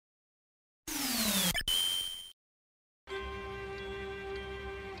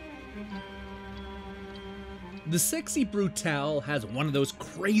The Sexy Brutale has one of those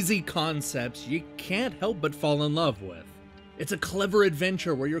crazy concepts you can't help but fall in love with. It's a clever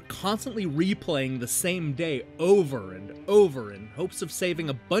adventure where you're constantly replaying the same day over and over in hopes of saving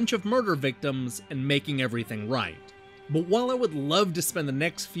a bunch of murder victims and making everything right. But while I would love to spend the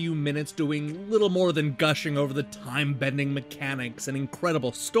next few minutes doing little more than gushing over the time-bending mechanics and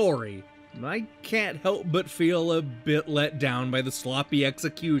incredible story, I can't help but feel a bit let down by the sloppy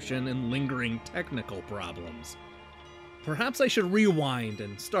execution and lingering technical problems. Perhaps I should rewind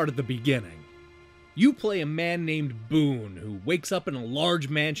and start at the beginning. You play a man named Boone who wakes up in a large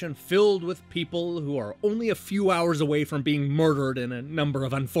mansion filled with people who are only a few hours away from being murdered in a number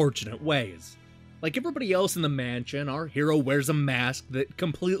of unfortunate ways. Like everybody else in the mansion, our hero wears a mask that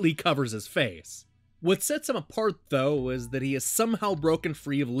completely covers his face. What sets him apart, though, is that he has somehow broken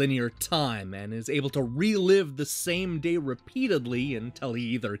free of linear time and is able to relive the same day repeatedly until he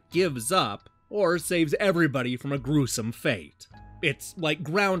either gives up or saves everybody from a gruesome fate. It's like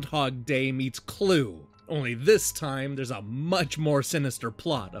Groundhog Day meets Clue, only this time there's a much more sinister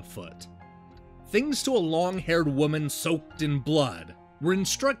plot afoot. Thanks to a long-haired woman soaked in blood, we're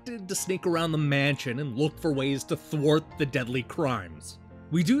instructed to sneak around the mansion and look for ways to thwart the deadly crimes.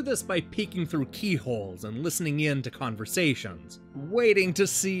 We do this by peeking through keyholes and listening in to conversations, waiting to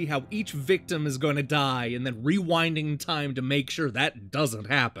see how each victim is going to die and then rewinding time to make sure that doesn't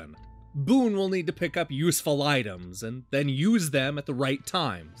happen. Boone will need to pick up useful items and then use them at the right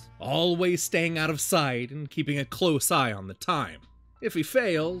times, always staying out of sight and keeping a close eye on the time. If he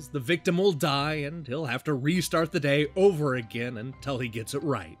fails, the victim will die and he'll have to restart the day over again until he gets it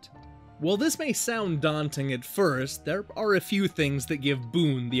right. While this may sound daunting at first, there are a few things that give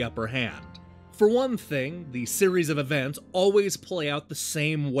Boone the upper hand. For one thing, the series of events always play out the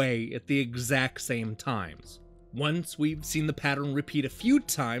same way at the exact same times. Once we've seen the pattern repeat a few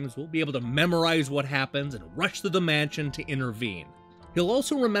times, we'll be able to memorize what happens and rush through the mansion to intervene. He'll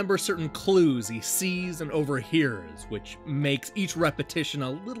also remember certain clues he sees and overhears, which makes each repetition a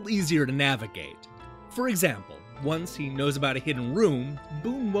little easier to navigate. For example, once he knows about a hidden room,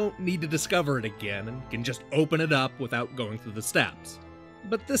 Boone won't need to discover it again and can just open it up without going through the steps.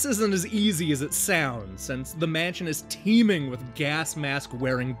 But this isn't as easy as it sounds, since the mansion is teeming with gas mask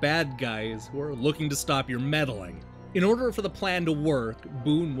wearing bad guys who are looking to stop your meddling. In order for the plan to work,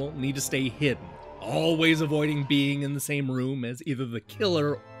 Boone will need to stay hidden, always avoiding being in the same room as either the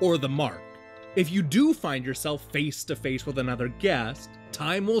killer or the mark. If you do find yourself face to face with another guest,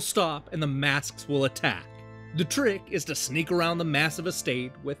 time will stop and the masks will attack. The trick is to sneak around the massive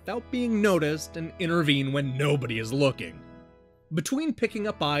estate without being noticed and intervene when nobody is looking. Between picking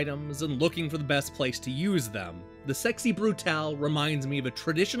up items and looking for the best place to use them, the Sexy Brutale reminds me of a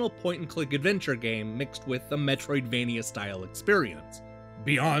traditional point-and-click adventure game mixed with a Metroidvania-style experience.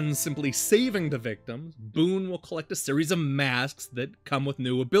 Beyond simply saving the victims, Boone will collect a series of masks that come with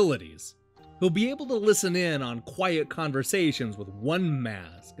new abilities. He'll be able to listen in on quiet conversations with one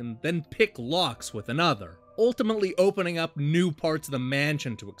mask and then pick locks with another, ultimately opening up new parts of the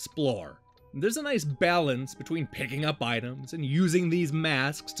mansion to explore. There's a nice balance between picking up items and using these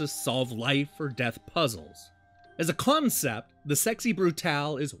masks to solve life or death puzzles. As a concept, the Sexy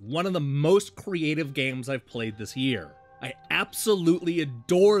Brutale is one of the most creative games I've played this year. I absolutely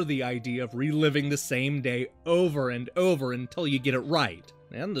adore the idea of reliving the same day over and over until you get it right,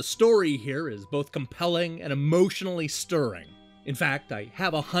 and the story here is both compelling and emotionally stirring. In fact, I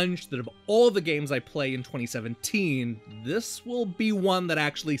have a hunch that of all the games I play in 2017, this will be one that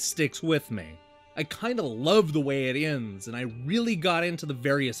actually sticks with me. I kinda love the way it ends, and I really got into the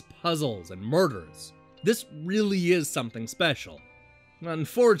various puzzles and murders. This really is something special.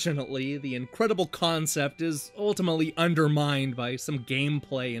 Unfortunately, the incredible concept is ultimately undermined by some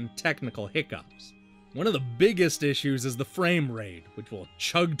gameplay and technical hiccups. One of the biggest issues is the frame rate, which will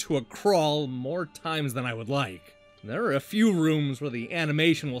chug to a crawl more times than I would like. There are a few rooms where the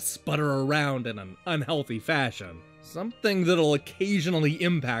animation will sputter around in an unhealthy fashion, something that'll occasionally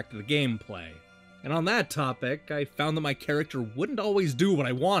impact the gameplay. And on that topic, I found that my character wouldn't always do what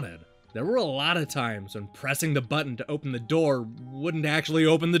I wanted. There were a lot of times when pressing the button to open the door wouldn't actually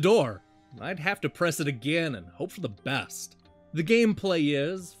open the door. I'd have to press it again and hope for the best. The gameplay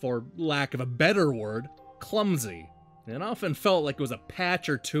is, for lack of a better word, clumsy. It often felt like it was a patch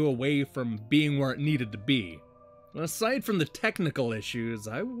or two away from being where it needed to be. Aside from the technical issues,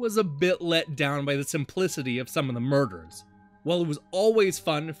 I was a bit let down by the simplicity of some of the murders. While it was always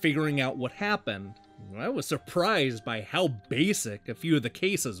fun figuring out what happened, I was surprised by how basic a few of the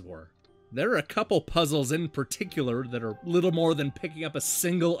cases were. There are a couple puzzles in particular that are little more than picking up a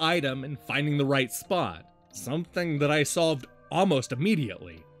single item and finding the right spot, something that I solved almost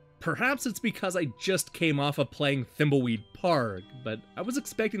immediately. Perhaps it's because I just came off of playing Thimbleweed Park, but I was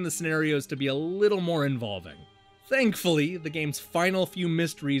expecting the scenarios to be a little more involving. Thankfully, the game's final few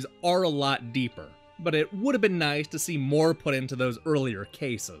mysteries are a lot deeper, but it would have been nice to see more put into those earlier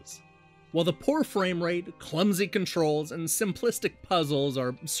cases. While the poor frame rate, clumsy controls, and simplistic puzzles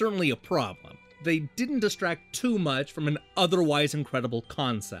are certainly a problem, they didn't distract too much from an otherwise incredible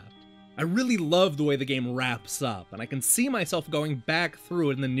concept. I really love the way the game wraps up, and I can see myself going back through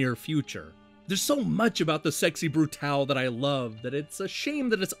it in the near future. There's so much about the Sexy Brutale that I love that it's a shame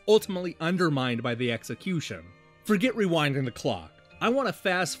that it's ultimately undermined by the execution. Forget rewinding the clock. I want to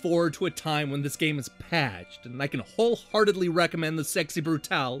fast forward to a time when this game is patched, and I can wholeheartedly recommend the Sexy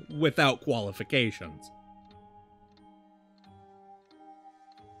Brutale without qualifications.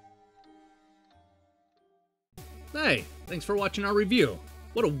 Hey, thanks for watching our review.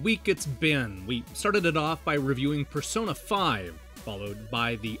 What a week it's been. We started it off by reviewing Persona 5, followed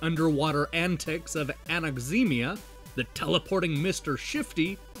by the underwater antics of Anaxemia, the teleporting Mr.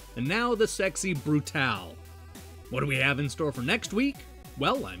 Shifty, and now the Sexy Brutale. What do we have in store for next week?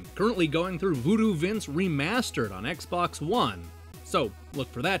 Well, I'm currently going through Voodoo Vince Remastered on Xbox One, so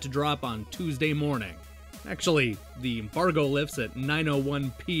look for that to drop on Tuesday morning. Actually, the embargo lifts at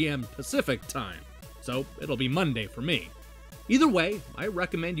 9:01 p.m. Pacific time, so it'll be Monday for me. Either way, I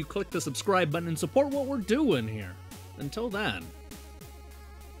recommend you click the subscribe button and support what we're doing here. Until then.